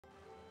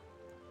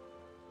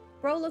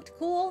Bro looked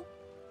cool.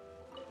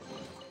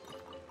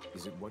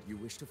 Is it what you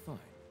wish to find?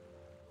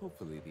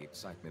 Hopefully the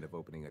excitement of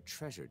opening a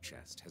treasure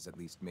chest has at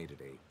least made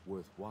it a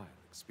worthwhile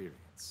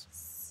experience.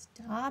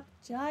 Stop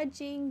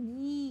judging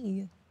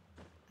me.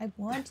 I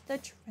want the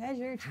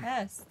treasure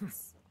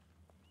chests.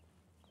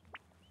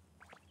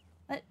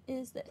 What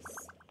is this?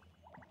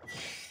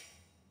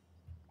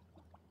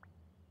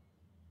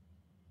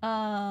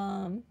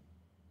 I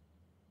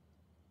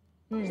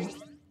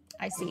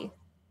see.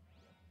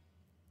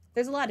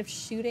 There's a lot of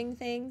shooting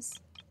things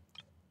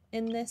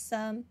in this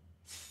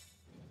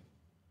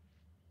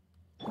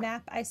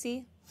map, I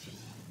see.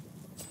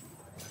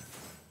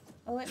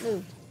 Oh, it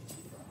moved.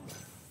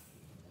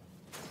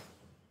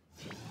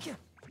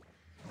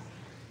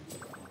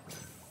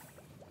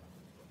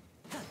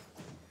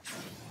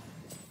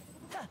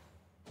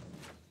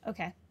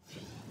 Okay.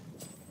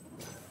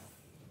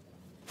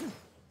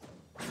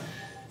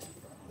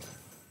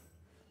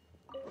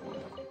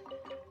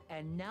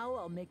 And now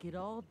I'll make it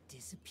all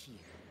disappear.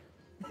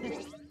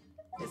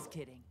 Just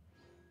kidding.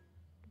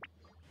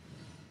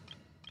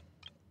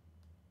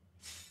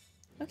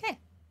 Okay.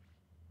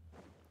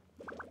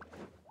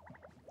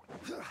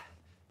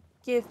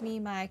 Give me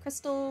my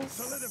crystals.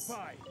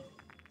 Solidify.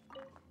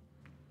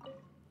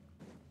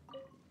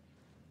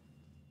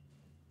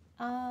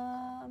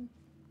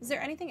 Is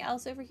there anything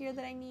else over here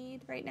that I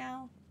need right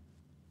now?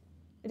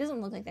 It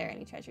doesn't look like there are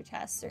any treasure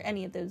chests or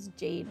any of those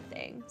jade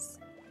things.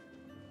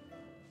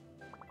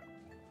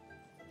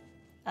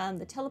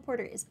 The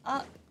teleporter is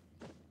up.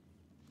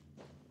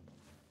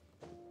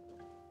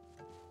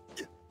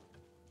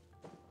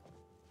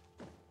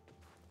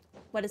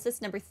 What is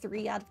this? Number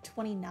 3 out of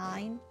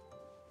 29?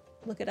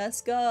 Look at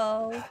us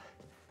go.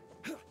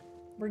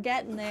 We're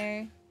getting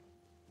there.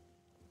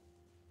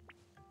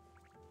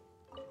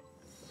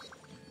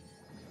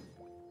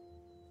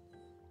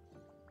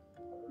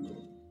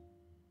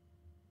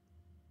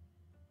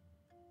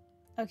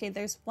 Okay,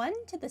 there's one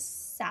to the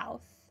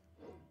south.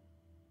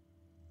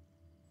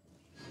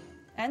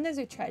 And there's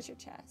a treasure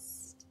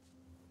chest.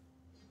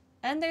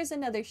 And there's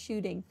another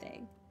shooting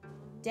thing.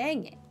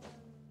 Dang it.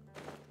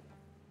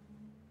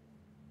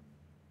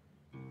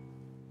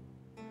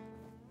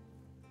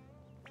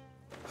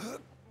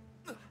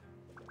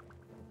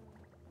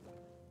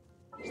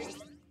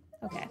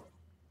 Okay.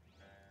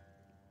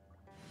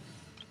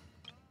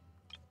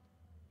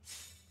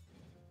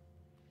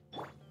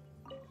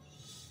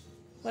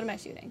 What am I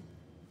shooting?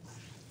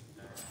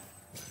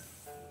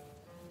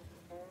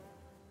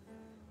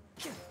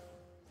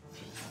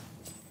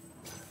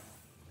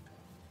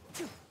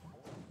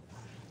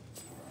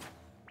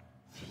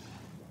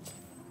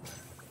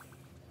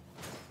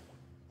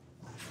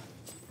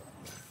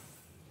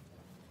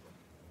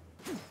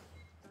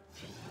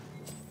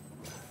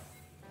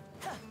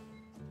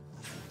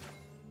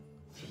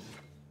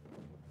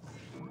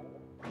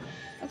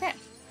 Okay.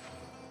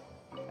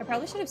 I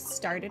probably should have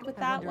started with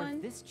that one.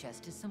 If this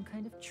chest is some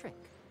kind of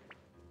trick.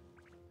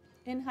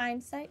 In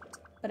hindsight,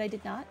 but I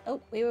did not.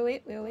 Oh,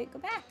 wait, go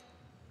back.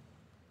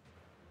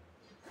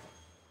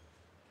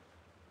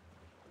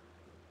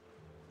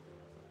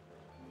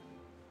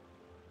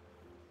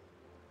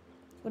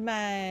 What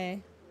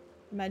am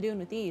I doing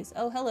with these?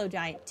 Oh, hello,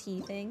 giant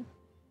tea thing.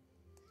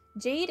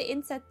 Jade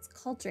Insect's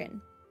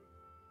Cauldron.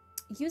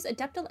 Use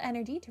adeptal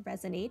energy to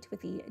resonate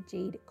with the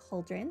jade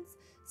cauldrons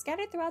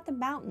scattered throughout the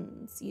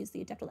mountains. Use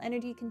the adeptal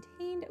energy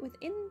contained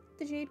within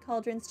the jade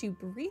cauldrons to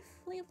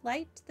briefly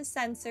light the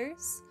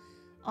sensors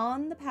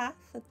on the path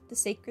of the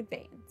sacred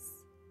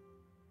veins.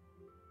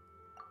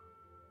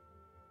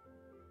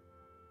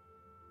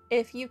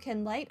 If you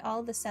can light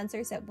all the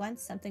sensors at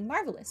once, something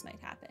marvelous might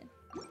happen.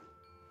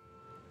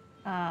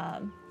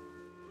 Oh,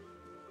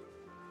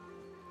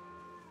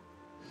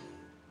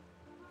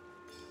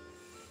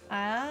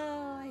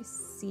 I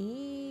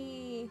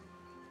see.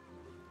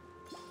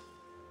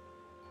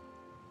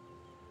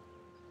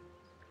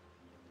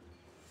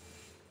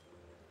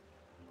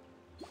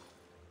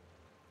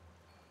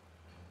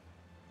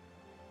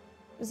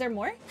 Was there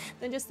more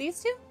than just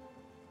these two?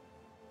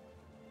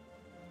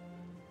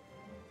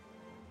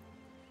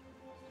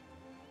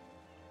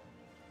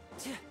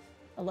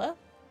 Hello?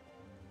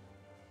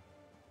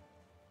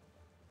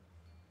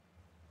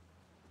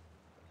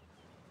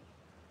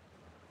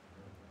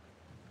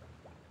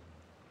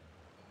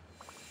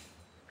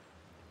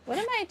 What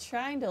am I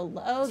trying to...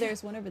 Oh,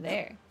 there's one over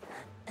there.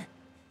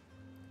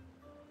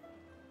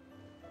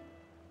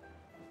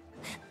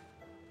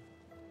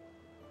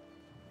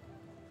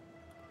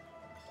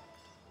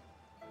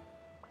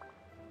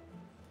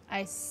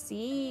 I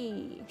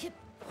see.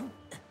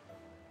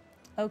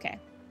 Okay.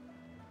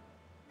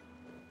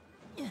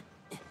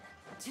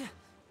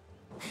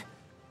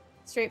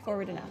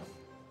 Straightforward enough.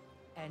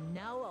 And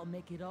now I'll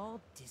make it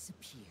all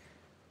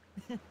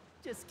disappear.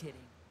 Just kidding.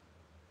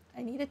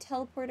 I need a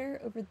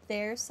teleporter over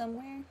there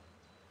somewhere.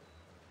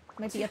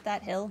 Might be up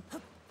that hill.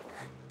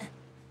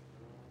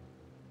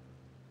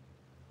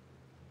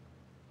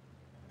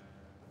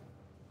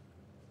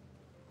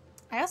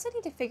 I also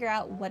need to figure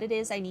out what it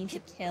is I need to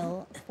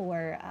kill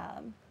for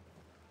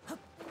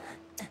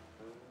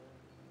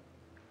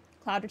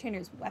Cloud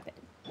Retainer's weapon.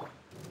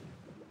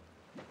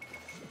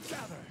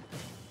 Gather.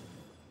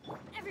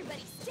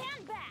 Everybody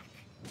stand back!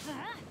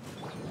 Huh?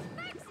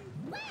 Sparks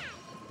and flash!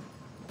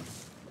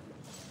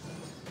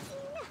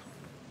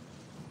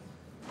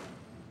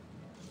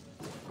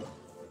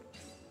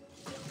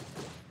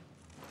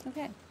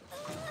 Okay.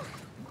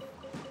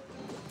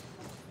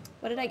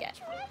 What did I get?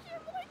 Treasure,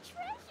 more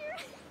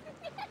treasure!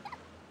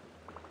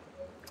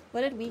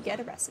 What did we get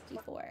a recipe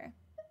for?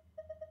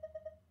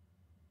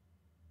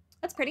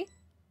 That's pretty.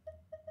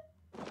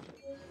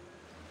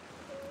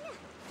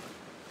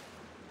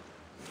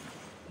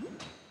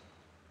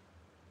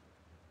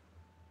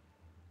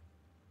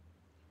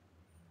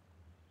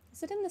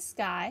 Is it in the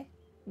sky?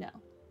 No.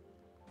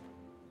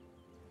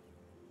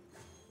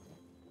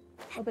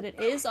 Oh, but it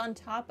is on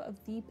top of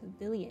the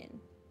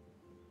pavilion.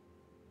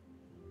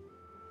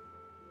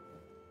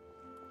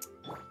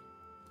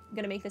 I'm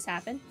gonna make this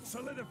happen.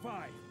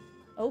 Solidify.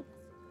 Oh.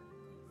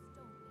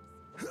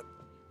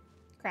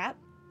 Crap.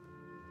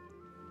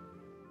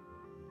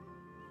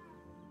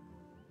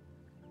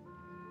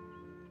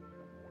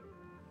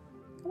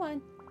 Come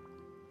on.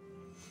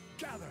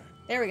 Gather.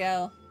 There we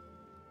go.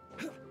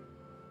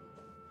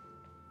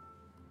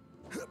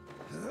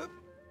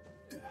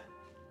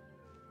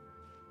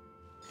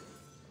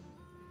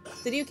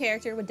 The new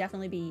character would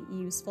definitely be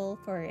useful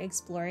for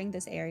exploring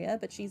this area,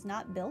 but she's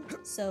not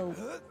built, so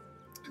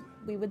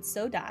we would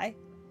so die.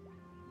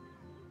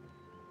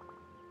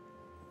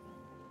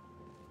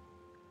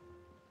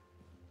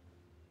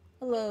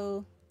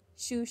 Hello,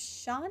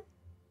 Shushan?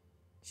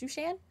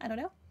 Shushan? I don't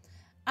know.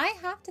 I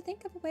have to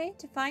think of a way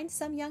to find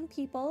some young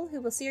people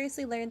who will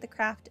seriously learn the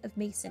craft of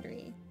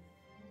masonry.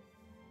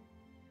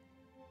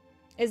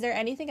 Is there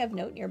anything of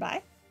note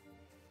nearby?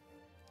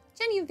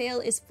 Chenyu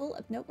Vale is full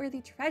of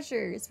noteworthy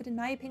treasures, but in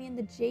my opinion,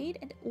 the jade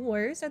and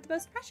ores are the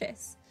most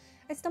precious.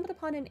 I stumbled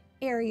upon an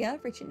area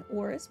rich in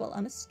ores while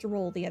on a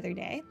stroll the other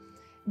day.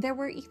 There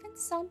were even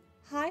some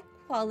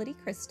high-quality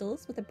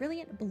crystals with a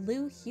brilliant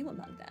blue hue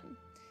among them.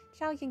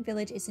 Xianyun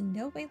Village is in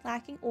no way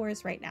lacking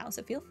ores right now,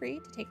 so feel free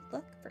to take a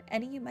look for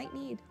any you might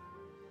need.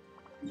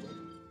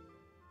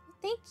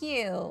 Thank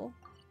you!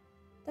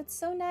 That's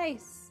so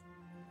nice.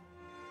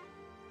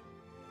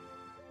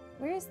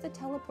 Where is the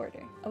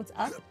teleporter? Oh, it's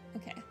up?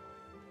 Okay.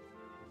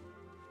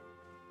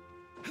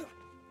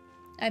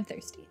 I'm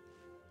thirsty.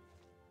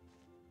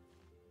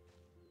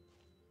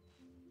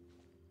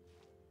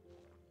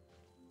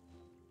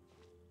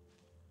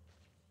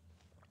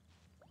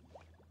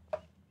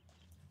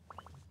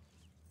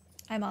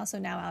 I'm also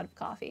now out of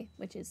coffee,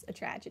 which is a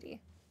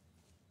tragedy.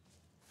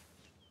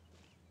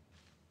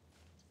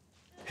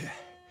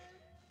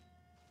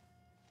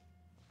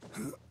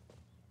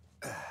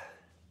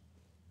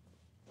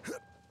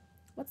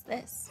 What's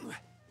this?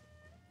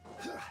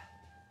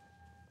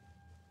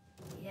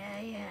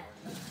 Yeah.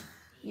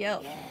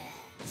 Yo.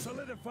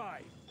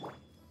 Solidify.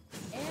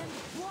 And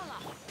voila!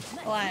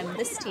 Oh, I'm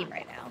this team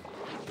right now.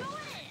 Going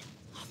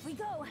in! Off we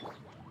go!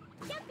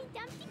 Dumpy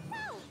dumpty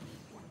go!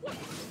 Yeah!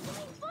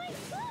 Boing boing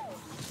go!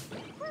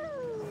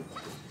 Woo!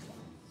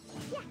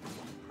 Yeah!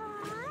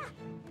 Ah!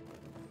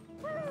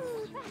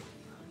 Woo!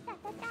 Da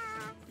da da!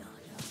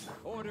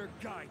 Order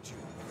guide you.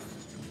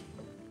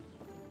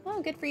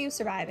 Oh, good for you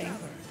surviving.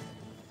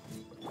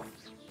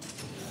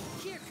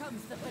 Here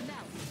comes the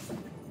finale.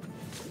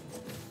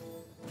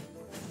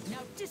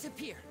 Now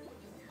disappear.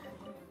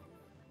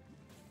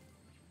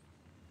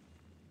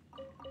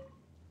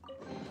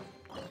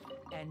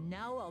 And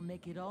now I'll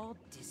make it all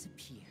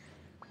disappear.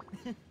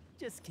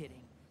 Just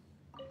kidding.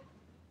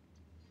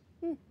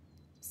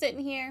 Sitting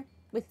here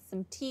with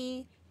some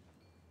tea.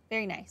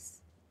 Very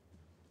nice.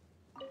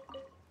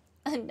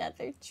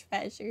 Another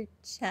treasure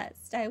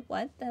chest. I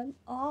want them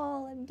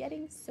all. I'm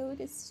getting so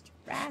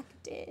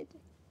distracted.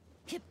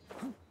 Hip.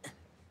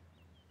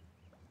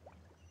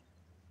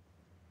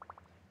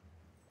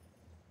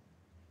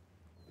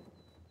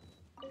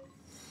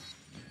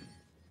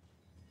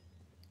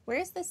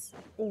 Where's this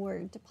ore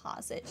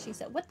deposit? She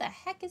said, what the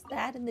heck is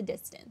that in the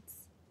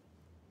distance?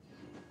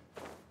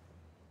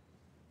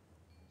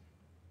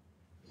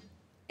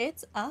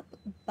 It's up,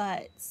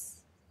 but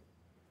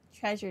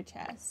treasure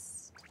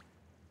chest.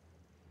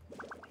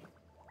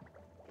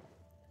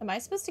 Am I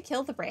supposed to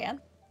kill the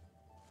ram?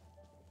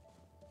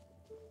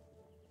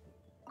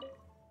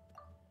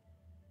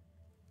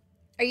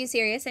 Are you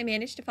serious? I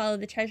managed to follow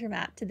the treasure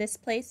map to this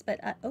place, but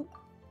oh.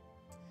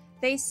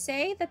 They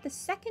say that the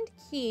second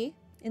key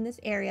in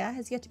this area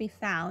has yet to be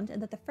found and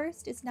that the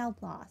first is now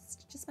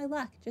lost. Just my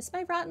luck. Just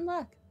my rotten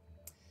luck.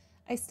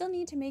 I still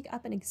need to make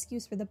up an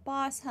excuse for the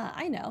boss, huh?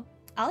 I know.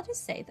 I'll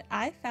just say that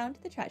I found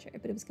the treasure,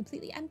 but it was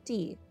completely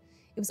empty.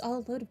 It was all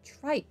a load of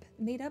tripe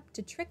made up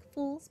to trick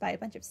fools by a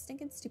bunch of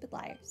stinking stupid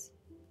liars.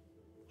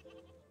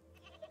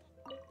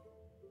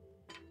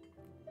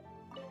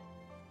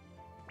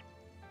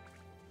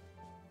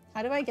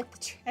 How do I get the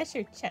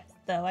treasure chest,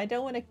 though? I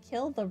don't want to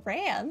kill the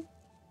ram.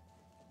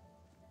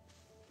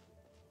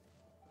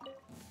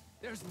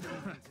 There's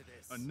nothing to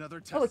this.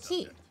 Another test. Oh, a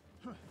key.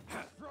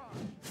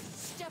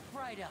 Step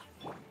right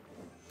up.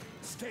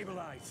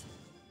 Stabilize.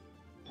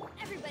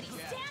 Everybody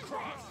stand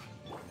back!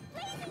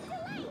 Blazing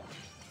delight!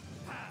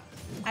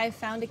 I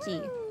found a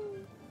key.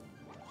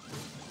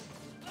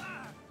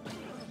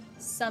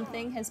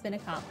 Something has been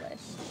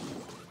accomplished.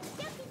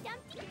 Dumpty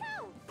Dumpty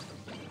go!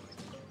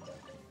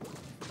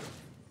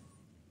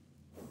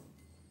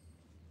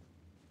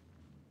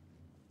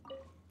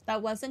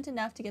 That wasn't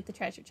enough to get the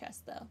treasure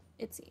chest, though,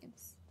 it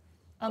seems.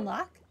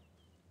 Unlock?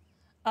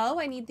 Oh,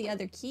 I need the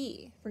other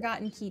key.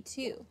 Forgotten key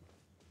 2.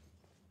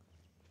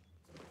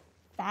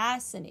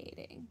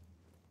 Fascinating.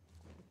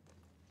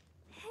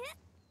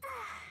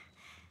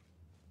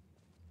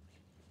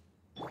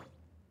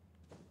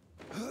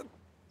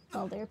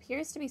 Well, there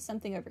appears to be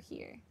something over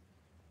here.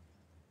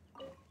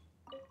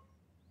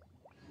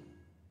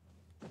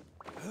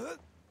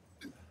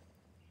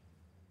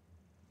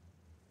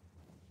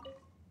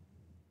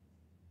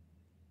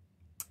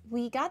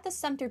 We got the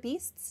Sumpter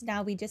Beasts.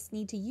 Now we just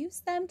need to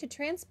use them to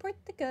transport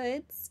the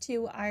goods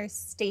to our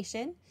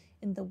station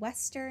in the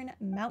Western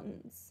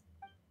Mountains.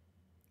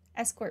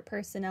 Escort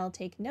personnel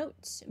take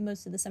note.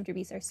 Most of the Sumpter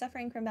Beasts are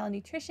suffering from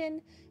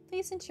malnutrition.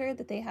 Please ensure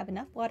that they have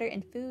enough water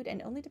and food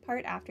and only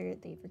depart after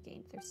they've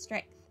regained their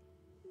strength.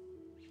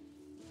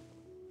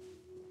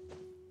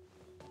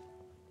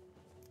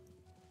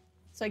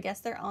 So I guess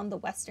they're on the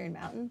Western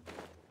Mountain.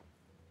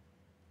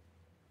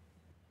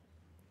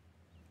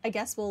 I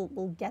guess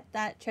we'll get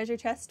that treasure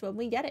chest when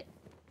we get it.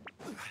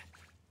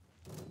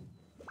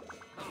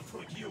 I'll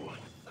put you on.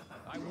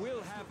 I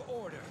will have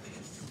order.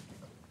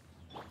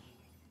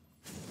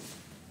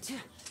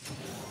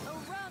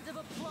 A round of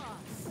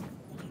applause.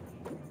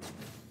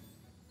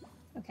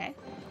 Okay,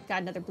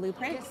 got another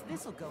blueprint. Guess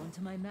this'll go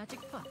into my magic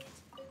bucket.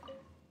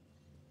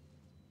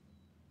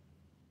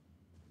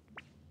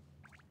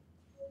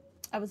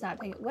 I was not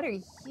paying. What are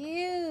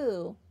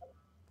you?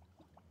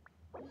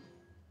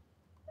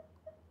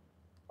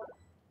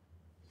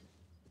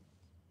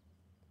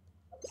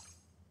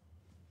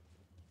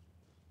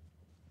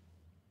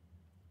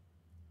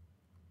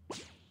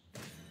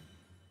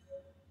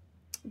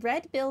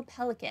 Red-bill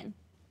pelican.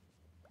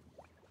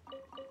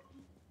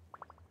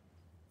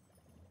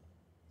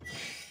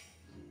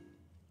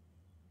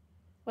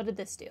 What did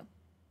this do?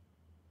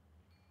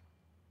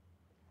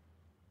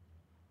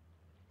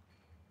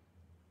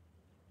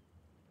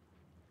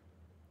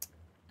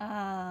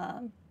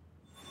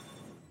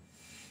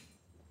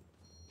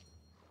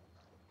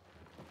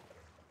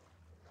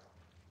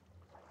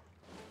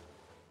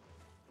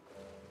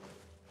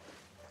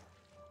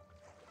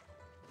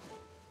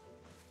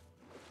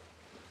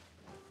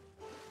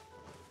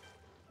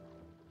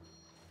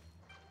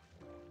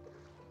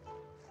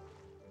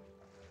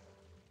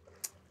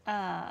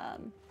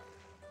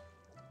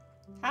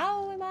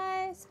 How am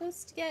I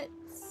supposed to get...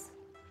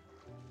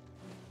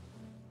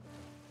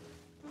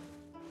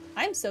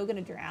 I'm so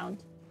gonna drown.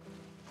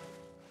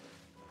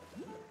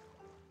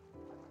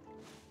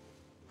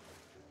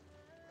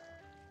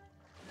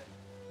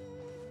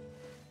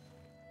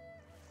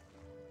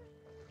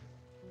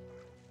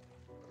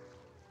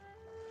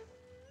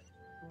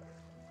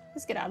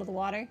 Let's get out of the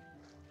water.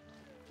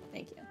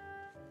 Thank you.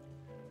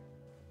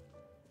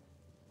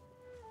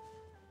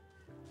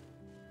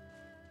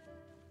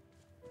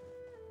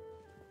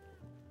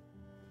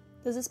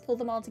 Does this pull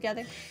them all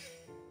together?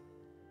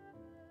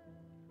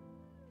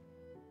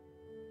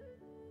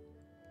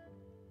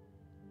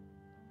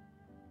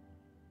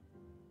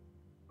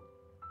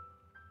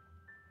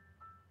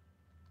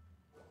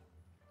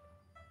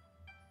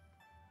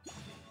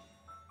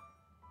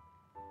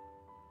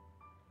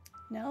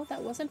 No,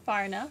 that wasn't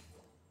far enough.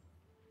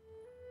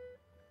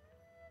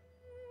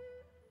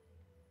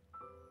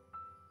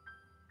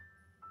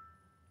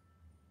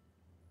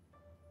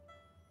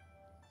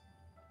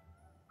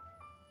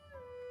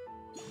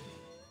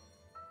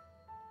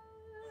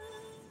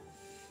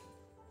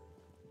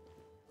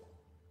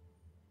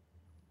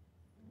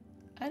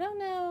 I don't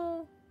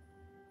know.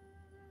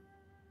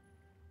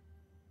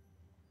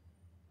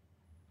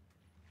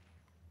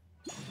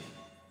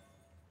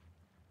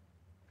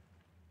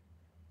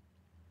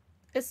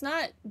 It's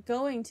not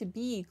going to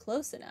be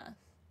close enough.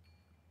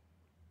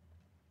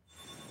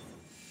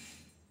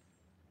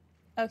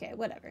 Okay,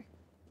 whatever.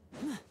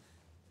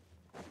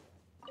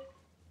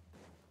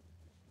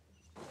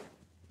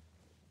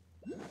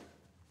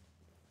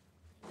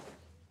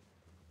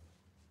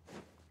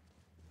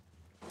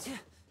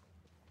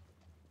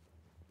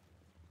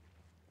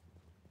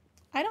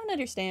 I don't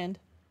understand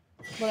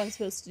what I'm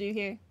supposed to do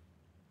here.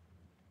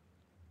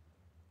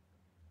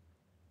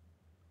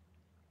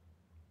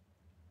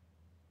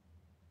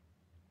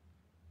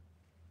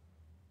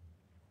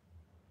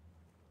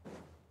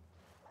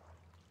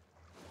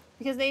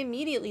 Because they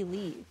immediately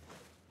leave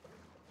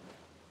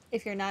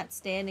if you're not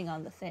standing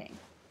on the thing.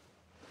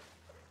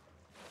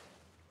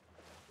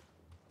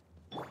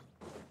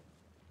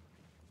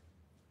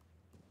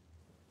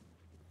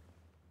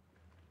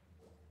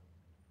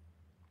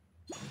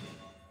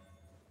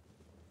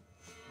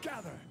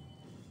 Gather.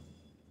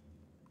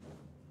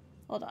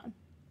 Hold on.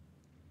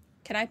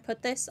 Can I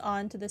put this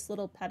onto this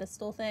little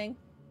pedestal thing?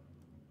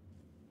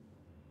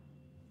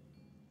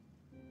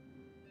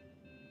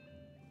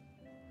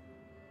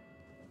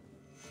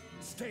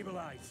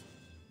 Stabilize.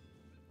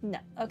 No.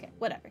 Okay,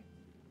 whatever.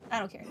 I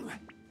don't care.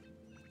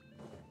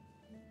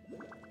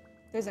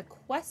 There's a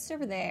quest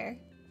over there.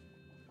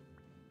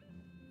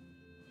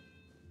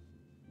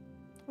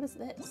 What is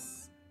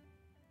this?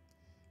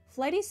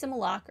 Flighty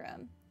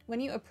Simulacrum. When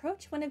you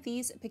approach one of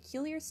these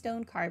peculiar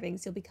stone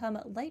carvings, you'll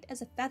become light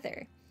as a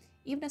feather.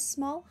 Even a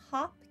small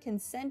hop can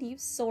send you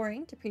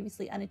soaring to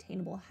previously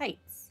unattainable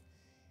heights.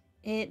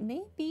 It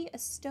may be a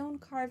stone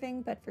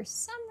carving, but for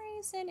some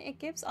reason it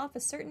gives off a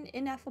certain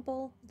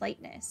ineffable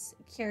lightness.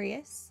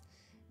 Curious.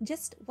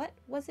 Just what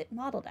was it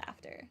modeled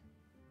after?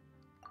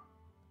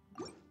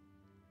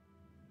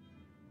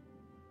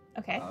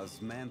 Okay.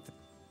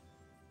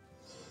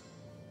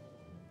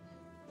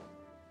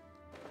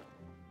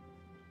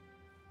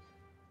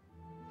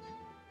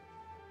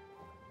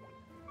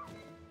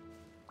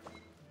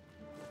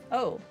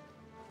 Oh.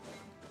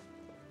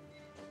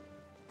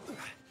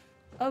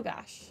 Oh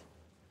gosh.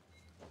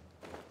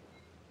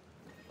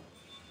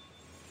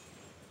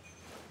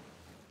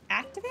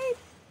 Activate?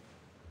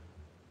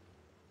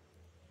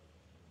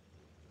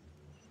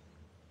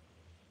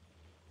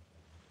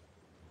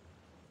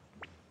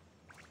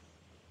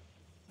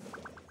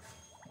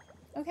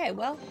 Okay,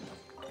 well.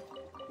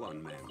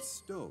 One man's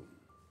stone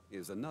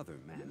is another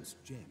man's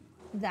gem.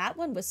 That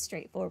one was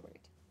straightforward.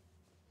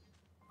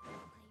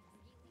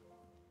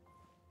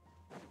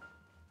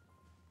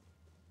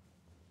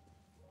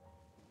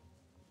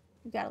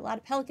 We've got a lot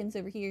of pelicans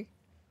over here.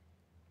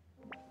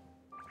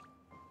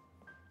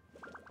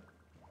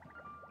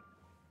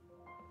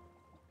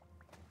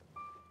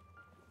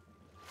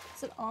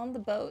 Is it on the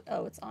boat?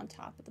 Oh, it's on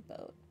top of the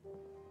boat.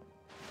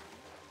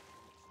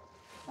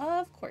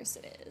 Of course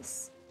it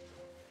is.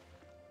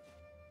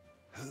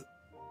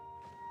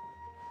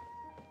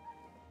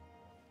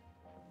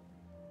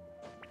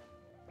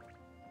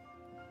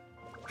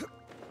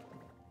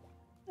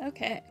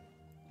 Okay,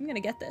 I'm gonna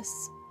get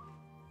this.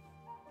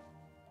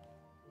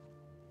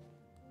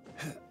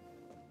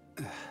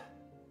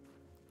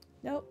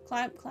 Nope,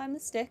 climb the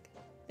stick.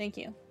 Thank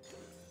you.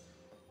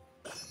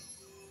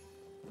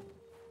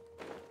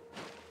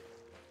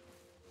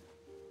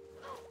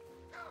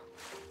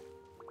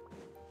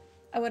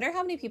 I wonder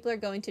how many people are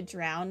going to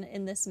drown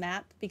in this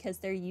map because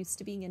they're used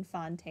to being in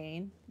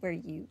Fontaine, where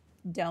you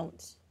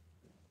don't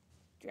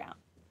drown.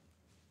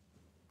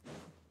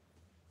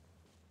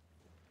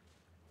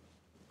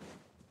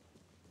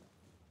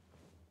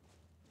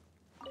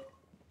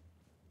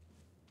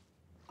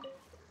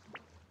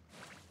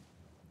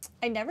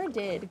 I never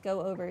did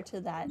go over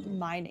to that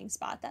mining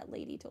spot that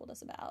lady told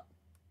us about.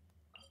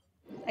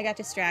 I got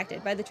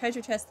distracted by the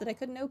treasure chest that I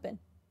couldn't open.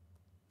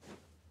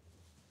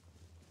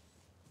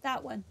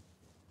 That one.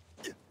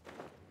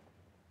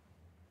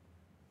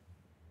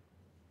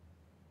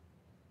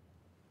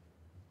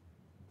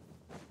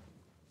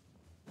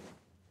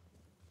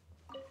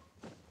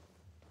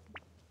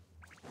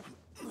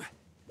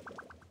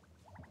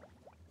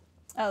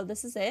 Oh,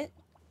 this is it?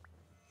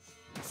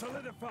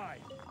 Solidify.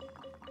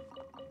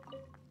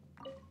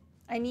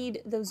 I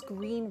need those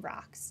green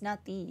rocks,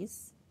 not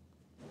these.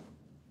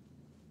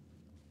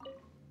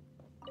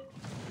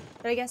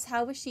 But I guess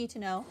how was she to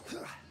know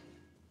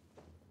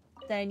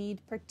that I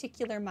need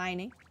particular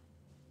mining?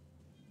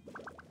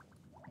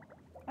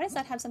 Why does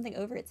that have something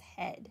over its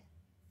head?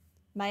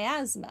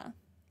 Miasma.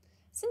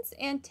 Since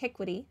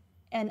antiquity,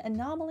 an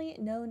anomaly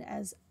known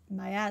as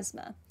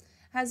miasma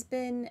has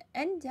been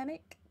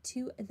endemic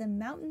to the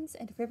mountains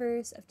and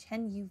rivers of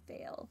Chenyu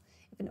Vale.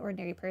 If an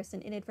ordinary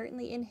person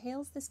inadvertently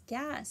inhales this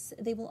gas,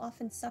 they will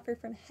often suffer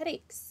from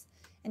headaches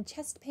and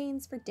chest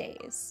pains for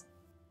days.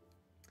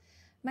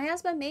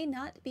 Miasma may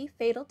not be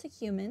fatal to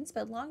humans,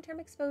 but long-term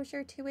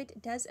exposure to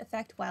it does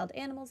affect wild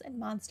animals and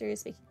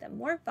monsters, making them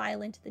more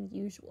violent than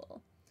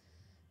usual.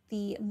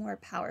 The more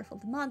powerful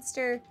the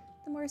monster,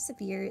 the more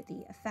severe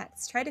the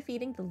effects. Try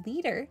defeating the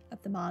leader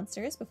of the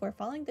monsters before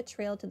following the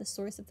trail to the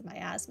source of the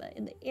miasma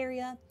in the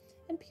area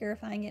and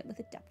purifying it with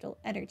adeptal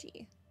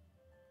energy.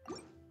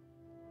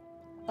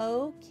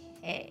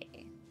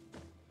 Okay.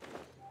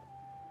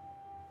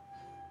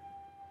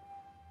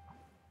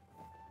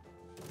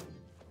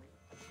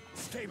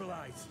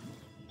 Stabilize.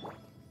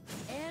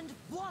 And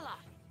voila!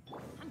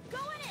 I'm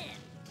going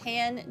in.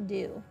 Can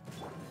do.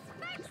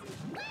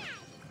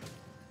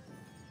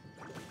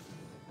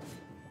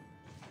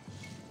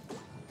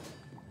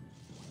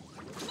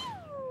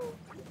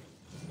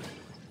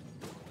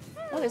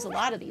 Oh, there's a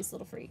lot of these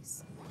little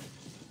freaks.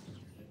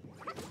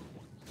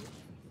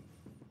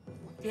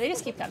 Do they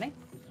just keep coming?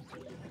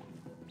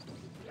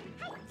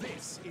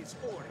 This is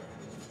order.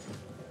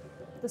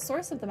 The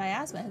source of the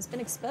miasma has been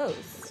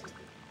exposed.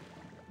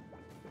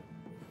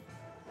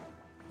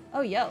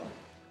 Oh, yo.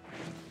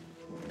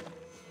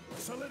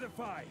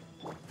 Solidify.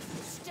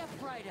 Step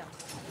right up.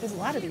 There's a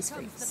lot of these Here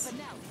comes freaks. the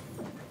finale.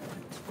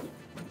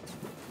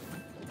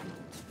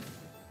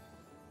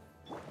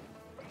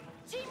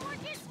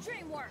 Teamwork is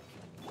dreamwork.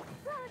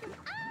 Blow them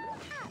all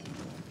up.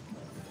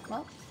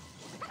 Well,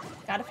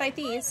 gotta fight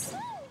these.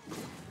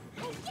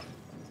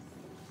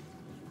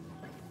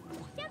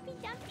 Dumpy,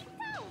 dumpy,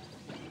 go.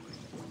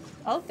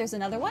 Oh, there's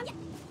another one.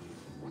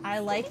 I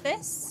like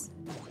this.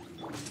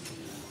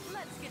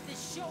 Let's get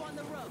this show on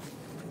the road.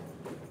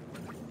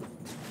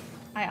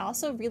 I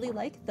also really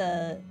like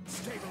the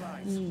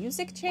Stabilize.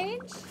 music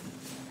change.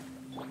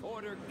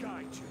 Order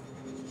guide you.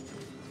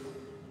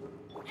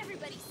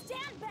 Everybody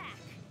stand back!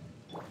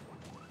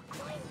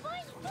 Fine,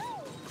 fine,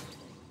 move!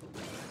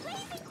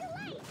 Blazing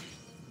delight!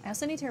 I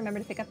also need to remember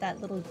to pick up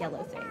that little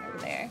yellow thing over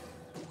there.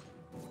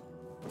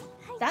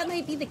 That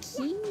might be the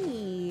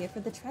key for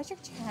the treasure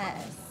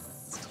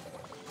chest.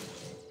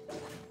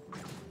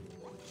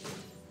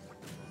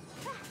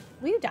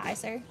 Will you die,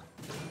 sir?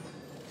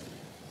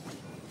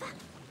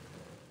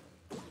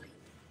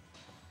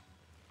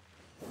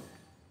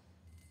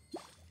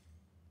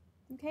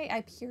 Okay,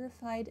 I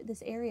purified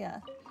this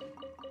area.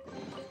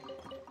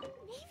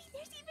 Maybe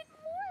there's even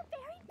more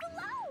buried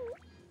below!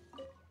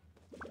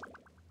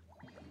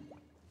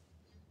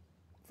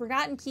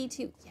 Forgotten key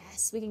 2.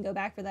 Yes, we can go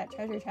back for that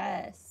treasure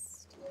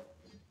chest.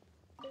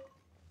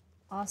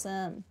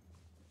 Awesome.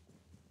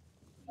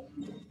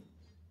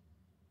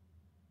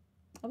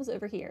 I was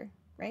over here,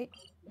 right?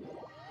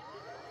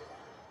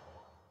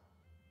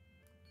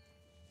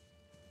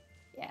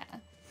 Yeah.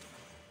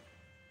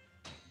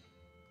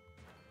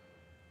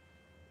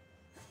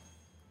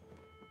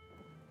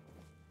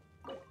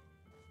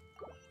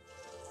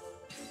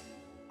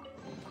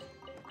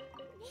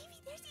 Maybe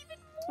there's even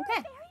more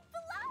Okay. buried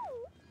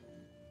below!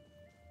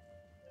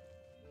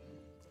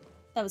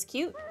 That was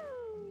cute.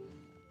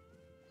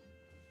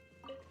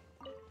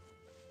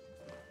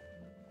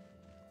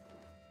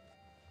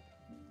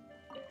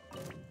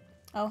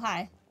 Oh,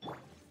 hi.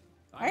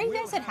 Why are you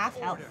guys at half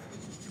health?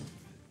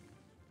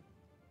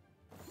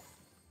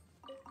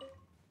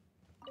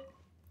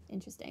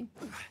 Interesting.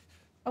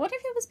 I wonder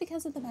if it was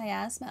because of the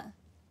miasma.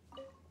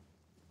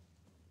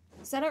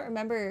 Because I don't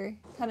remember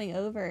coming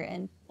over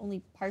and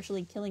only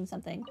partially killing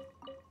something.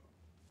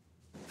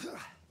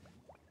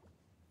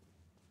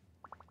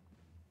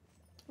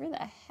 Where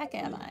the heck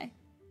am I?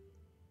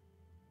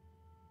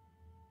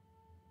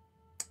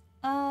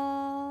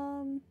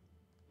 I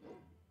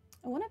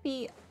want to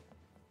be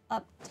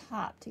up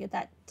top to get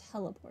that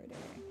teleporter.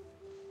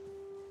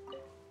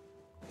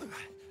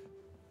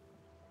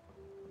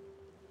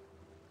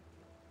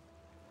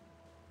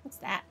 What's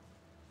that?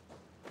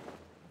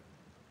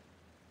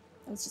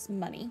 That was just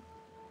money.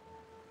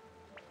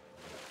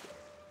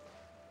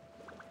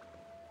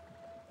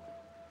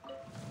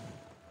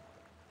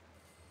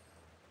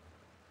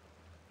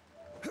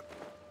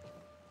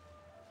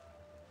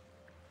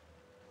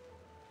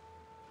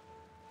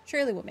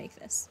 Surely we'll make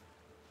this.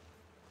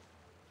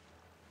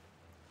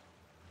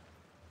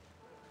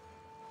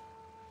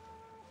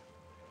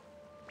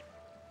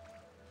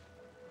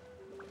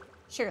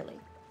 Surely.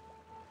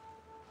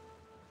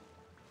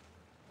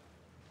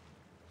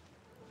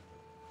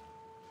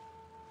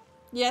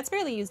 Yeah, it's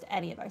barely used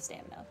any of our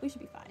stamina. We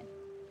should be fine.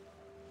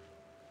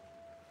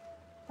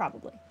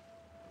 Probably.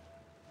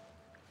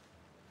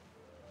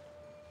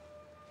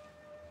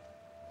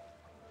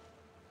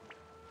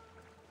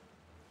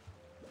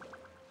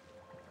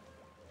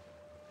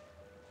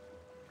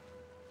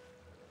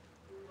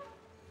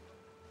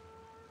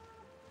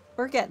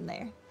 We're getting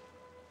there.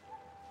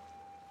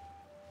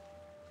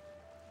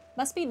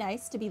 Must be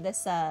nice to be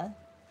this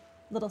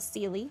little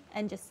Sealy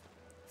and just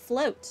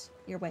float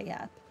your way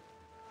up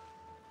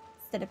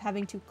instead of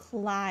having to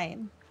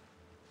climb.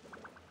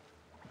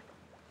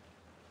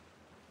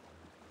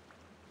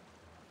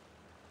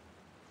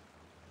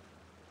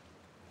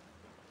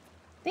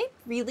 They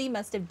really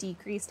must have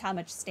decreased how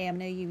much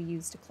stamina you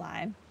use to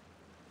climb.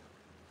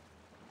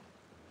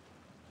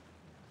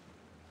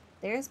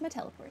 There's my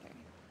teleporter.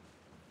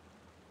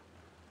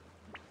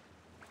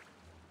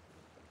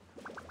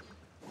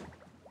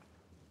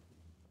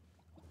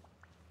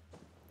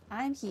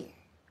 I'm here.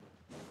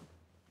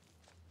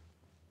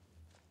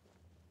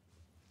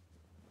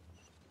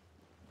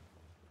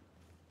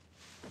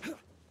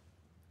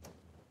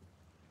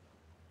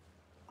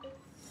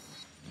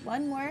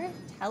 One more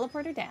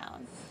teleporter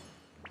down.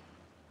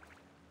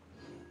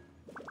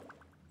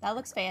 That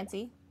looks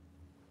fancy.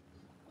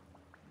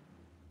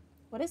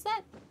 What is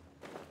that?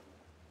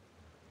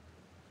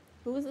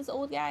 Who is this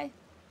old guy?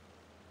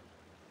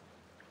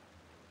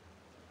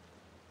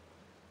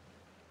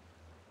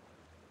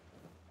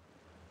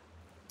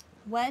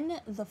 When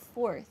the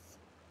 4th.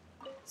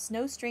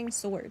 Snowstring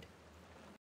sword.